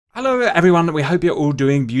Hello everyone, we hope you're all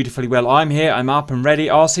doing beautifully well. I'm here, I'm up and ready.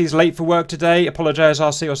 RC's late for work today. Apologise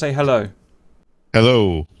RC, or say hello.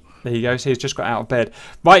 Hello. There you go, so he's just got out of bed.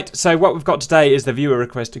 Right, so what we've got today is the viewer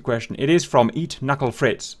requested question. It is from Eat Knuckle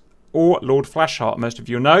Fritz, or Lord Flashheart, most of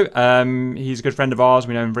you know. He's a good friend of ours,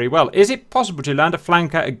 we know him very well. Is it possible to land a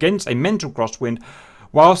flanker against a mental crosswind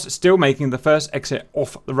whilst still making the first exit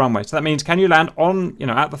off the runway? So that means, can you land on,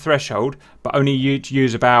 at the threshold, but only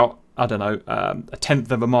use about, I don't know, a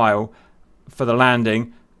tenth of a mile for the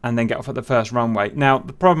landing and then get off at the first runway. Now,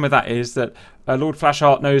 the problem with that is that Lord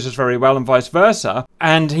Flashheart knows us very well and vice versa.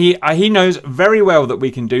 And he knows very well that we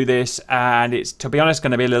can do this, and it's, to be honest,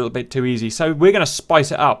 going to be a little bit too easy. So we're going to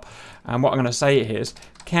spice it up. And what I'm going to say is,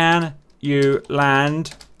 can you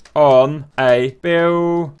land on a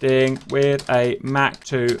building with a Mach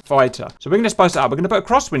 2 fighter? So we're going to spice it up. We're going to put a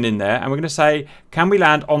crosswind in there, and we're going to say, can we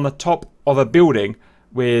land on the top of a building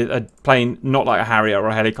with a plane, not like a Harrier or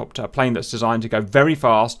a helicopter, a plane that's designed to go very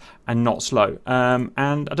fast and not slow. And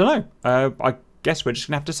I don't know, I guess we're just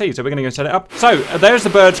going to have to see. So we're going to go set it up. So there's the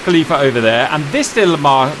Burj Khalifa over there, and this little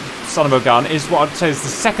son of a gun is what I'd say is the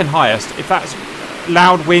second highest. If that's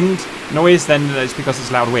loud wind noise, then it's because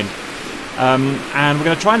it's loud wind. And we're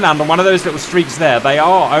going to try and land on one of those little streaks there. They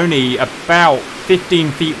are only about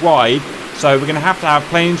 15 feet wide, so we're going to have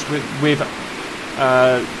planes with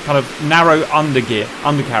kind of narrow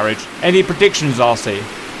undercarriage. Any predictions, RC?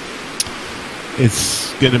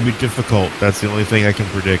 It's going to be difficult. That's the only thing I can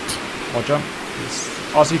predict. Roger.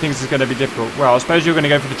 RC thinks it's going to be difficult. Well, I suppose you're going to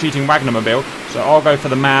go for the cheating Wagnermobile, so I'll go for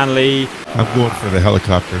the manly. I'm going for the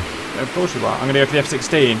helicopter. Of course you are. I'm going to go for the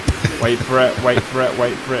F-16. Wait for it, wait for it,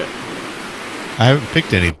 wait for it. I haven't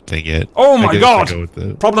picked anything yet. Oh my god!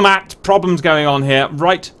 Problems going on here.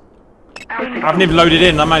 Right. I haven't even loaded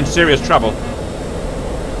in. I'm in serious trouble.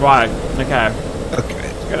 Right, okay. Okay.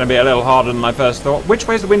 It's going to be a little harder than I first thought. Which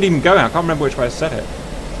way is the wind even going? I can't remember which way I set it.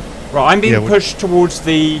 Right, I'm being pushed towards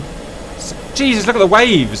the... Jesus, look at the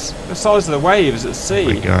waves. The size of the waves at sea.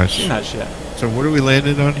 Oh my gosh. Seen that shit. So what are we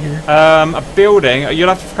landing on here? A building. You'll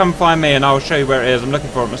have to come find me and I'll show you where it is. I'm looking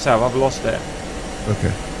for it myself. I've lost it. Okay.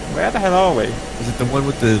 Where the hell are we? Is it the one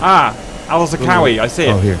with the... Ah, Al-Zakawi. I see it.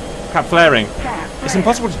 Oh, here. Cap flaring. It's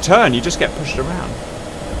impossible to turn. You just get pushed around.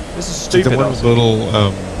 This is stupid. The one with little,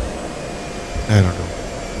 I don't know.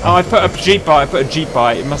 Oh, I put a Jeep by. I put a Jeep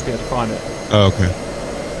by. It must be able to find it. Oh, okay.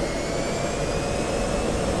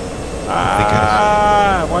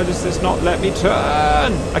 Why does this not let me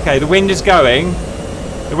turn? Okay, the wind is going.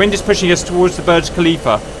 The wind is pushing us towards the Burj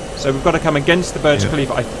Khalifa. So we've got to come against the Burj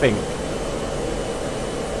Khalifa, I think.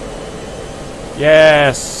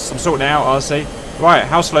 Yes, I'm sorting it out, RC. Right,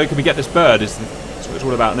 how slow can we get this bird? That's what it's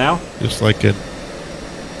all about now. Just like an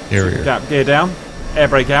Harrier. Gap gear down. Air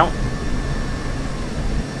brake out.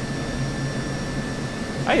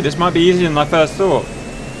 Hey, this might be easier than I first thought.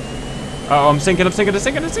 Oh, I'm sinking, I'm sinking, I'm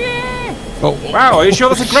sinking, I'm sinking! Oh, wow, are you sure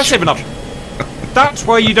that's aggressive enough? That's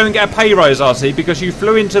why you don't get a pay rise, RC, because you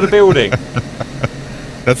flew into the building.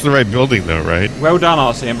 That's the right building, though, right? Well done,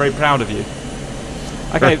 RC. I'm very proud of you.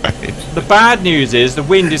 Okay, right. The bad news is the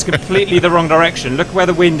wind is completely the wrong direction. Look where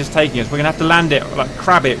the wind is taking us. We're going to have to land it, like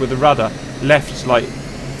crab it with the rudder. Left, like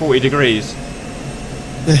 40 degrees.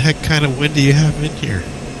 The heck kind of wind do you have in here?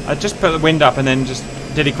 I just put the wind up and then just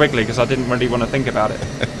did it quickly because I didn't really want to think about it.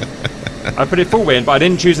 I put it full wind, but I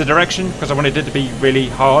didn't choose the direction because I wanted it to be really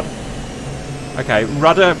hard. Okay,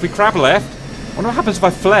 rudder. If we crab left, I wonder what happens if I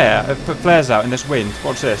put flares out in this wind.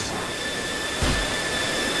 Watch this.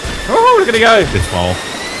 Oh, look at it go! It's fall.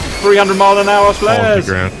 300 mile an hour flares. Fall to the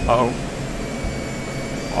ground. Uh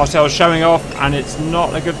oh. I was showing off, and it's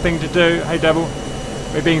not a good thing to do. Hey, devil,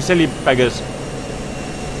 we're being silly beggars.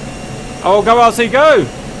 Oh, go RC, go!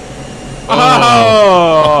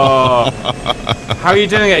 Oh! How are you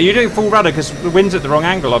doing it? Are you doing full rudder? Because the wind's at the wrong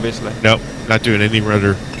angle, obviously. Nope, not doing any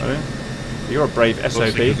rudder. Oh, you're a brave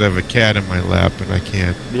SOB. Because I have a cat in my lap and I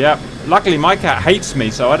can't. Yep. Luckily, my cat hates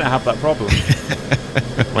me, so I don't have that problem.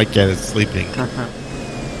 My cat is sleeping.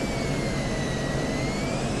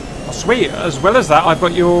 Oh, sweet. As well as that, I've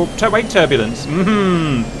got your wake turbulence.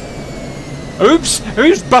 Oops!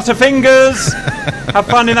 Oops, Butterfingers! Have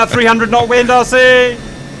fun in that 300 knot wind, RC!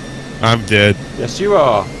 I'm dead. Yes, you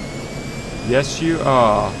are. Yes, you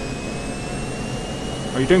are.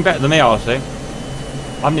 Oh, you're doing better than me, RC. I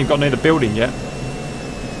haven't even got near the building yet.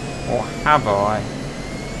 Or have I?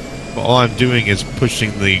 Well, all I'm doing is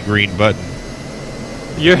pushing the green button.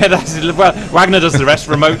 Well, Wagner does the rest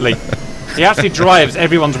remotely. He actually drives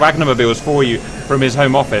everyone's Wagnermobiles for you from his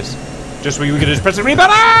home office. Just so you can just press the green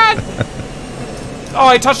button! Oh,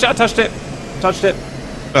 I touched it, I touched it. Touched it.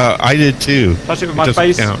 I did too. Touched it with my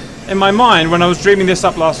face. Count. in my mind, when I was dreaming this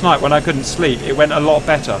up last night, when I couldn't sleep, it went a lot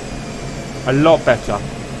better. A lot better.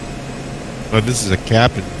 Oh, this is a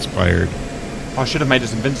cap inspired. I should have made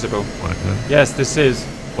us invincible. Why not? Yes, this is.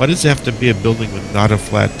 Why does it have to be a building with not a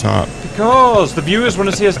flat top? Because the viewers want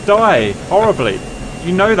to see us die horribly.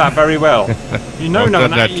 You know that very well. You know,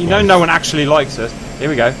 no one actually likes us. Here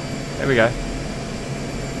we go. There we go.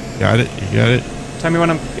 Got it? You got it? Tell me when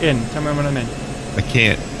I'm in. Tell me when I'm in. I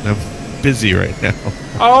can't. I'm busy right now.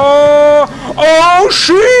 Oh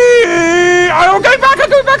shit! I'm going back. I'm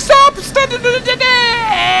going back. Stop! Stop! Put your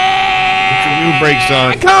wheel brakes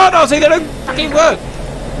on. I can't. Oh, see, they don't fucking work.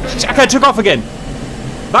 Okay, I took off again.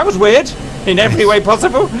 That was weird in every way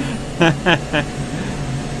possible.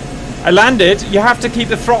 I landed. You have to keep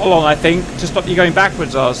the throttle on, I think, to stop you going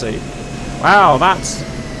backwards, RC. Wow, that's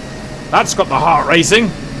got the heart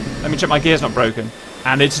racing. Let me check my gear's not broken.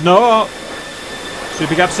 And it's not.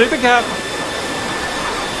 Super cap, super cap.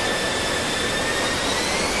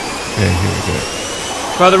 Okay, here we go.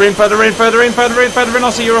 Further in, further in, further in, further in, further in.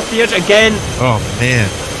 I'll see you're off the edge again. Oh, man.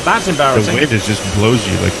 That's embarrassing. The wind just blows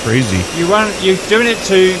you like crazy. You're doing it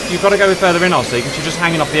you've got to go with further in, RC, because you're just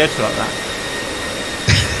hanging off the edge like that.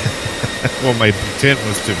 Well, my intent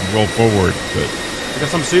was to roll forward, but...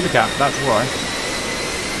 Because I'm super cap, that's why.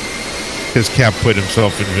 Because Cap put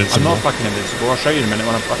himself invincible. I'm not fucking invincible. I'll show you in a minute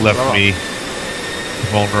when I'm fucking left me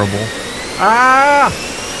vulnerable. Ah!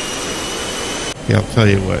 Yeah, I'll tell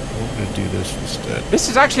you what. We're going to do this instead. This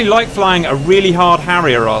is actually like flying a really hard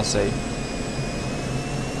Harrier, RC.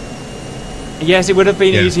 Yes, it would have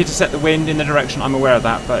been easier to set the wind in the direction. I'm aware of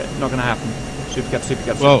that, but not going to happen. Super cap, super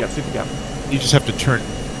cap, super cap, super cap. You just have to turn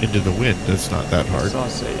into the wind. That's not that hard.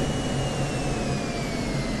 Yes, RC.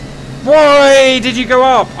 Why did you go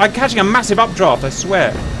up? I'm catching a massive updraft, I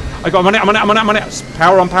swear. I'm on it, I'm on it, I'm on it, I'm on it.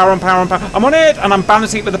 Power on, power on, power on, power. I'm on it, and I'm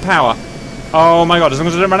balancing it with the power. Oh my god, as long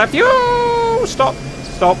as I don't run out of fuel. Stop,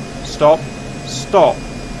 stop, stop, stop.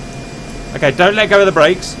 Okay, don't let go of the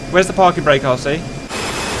brakes. Where's the parking brake, RC?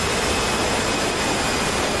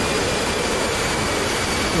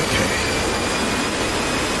 Okay.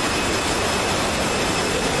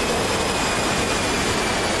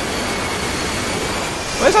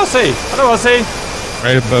 Where's RC? Hello, RC.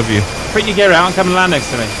 Right above you. Put your gear out and come and land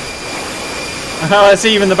next to me. Oh, I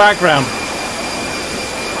see you in the background.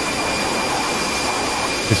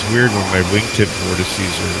 It's weird when my wingtip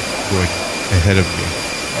vortices are going ahead of me.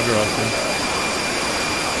 Roger, RC.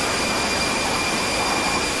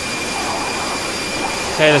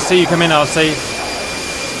 Okay, let's see you come in, RC.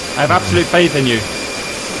 I have absolute faith in you.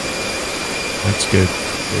 That's good,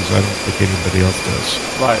 because I don't think anybody else does.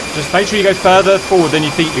 Right, just make sure you go further forward than you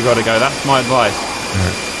think you got to go. That's my advice.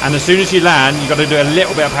 Alright. And as soon as you land, you got to do a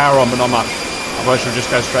little bit of power on, but not much. Otherwise, you'll just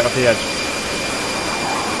go straight off the edge.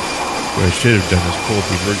 What I should have done is pull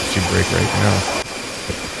the emergency brake right now.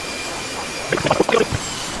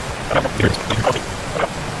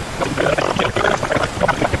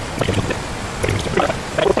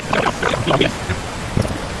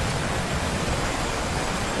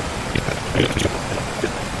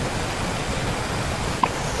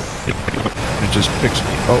 It just picks me.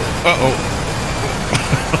 Oh, uh-oh.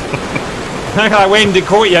 Look at that wind, it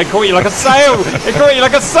caught you like a sail! It caught you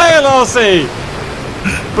like a sail, RC!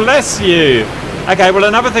 Bless you! Okay, well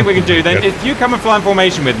another thing we can do then, if you come and fly in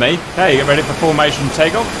formation with me, okay, get ready for formation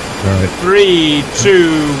takeoff. Alright. 3,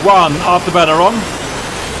 2, 1, afterburner on.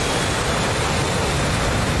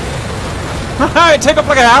 It took off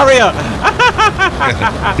like a Harrier!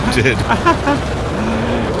 It did.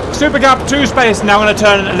 Super gap 2 space, now I'm going to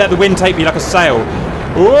turn and let the wind take me like a sail.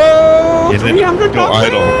 Whoa! 300 go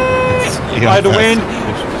idle. Idle wind.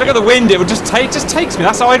 Look at the wind, it will just takes me.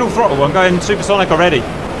 That's idle throttle. I'm going supersonic already.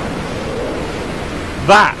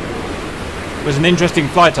 That was an interesting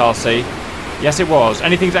flight, RC. Yes, it was.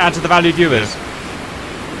 Anything to add to the valued viewers?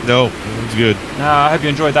 No, it was good. I hope you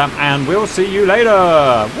enjoyed that, and we'll see you later.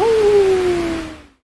 Woo!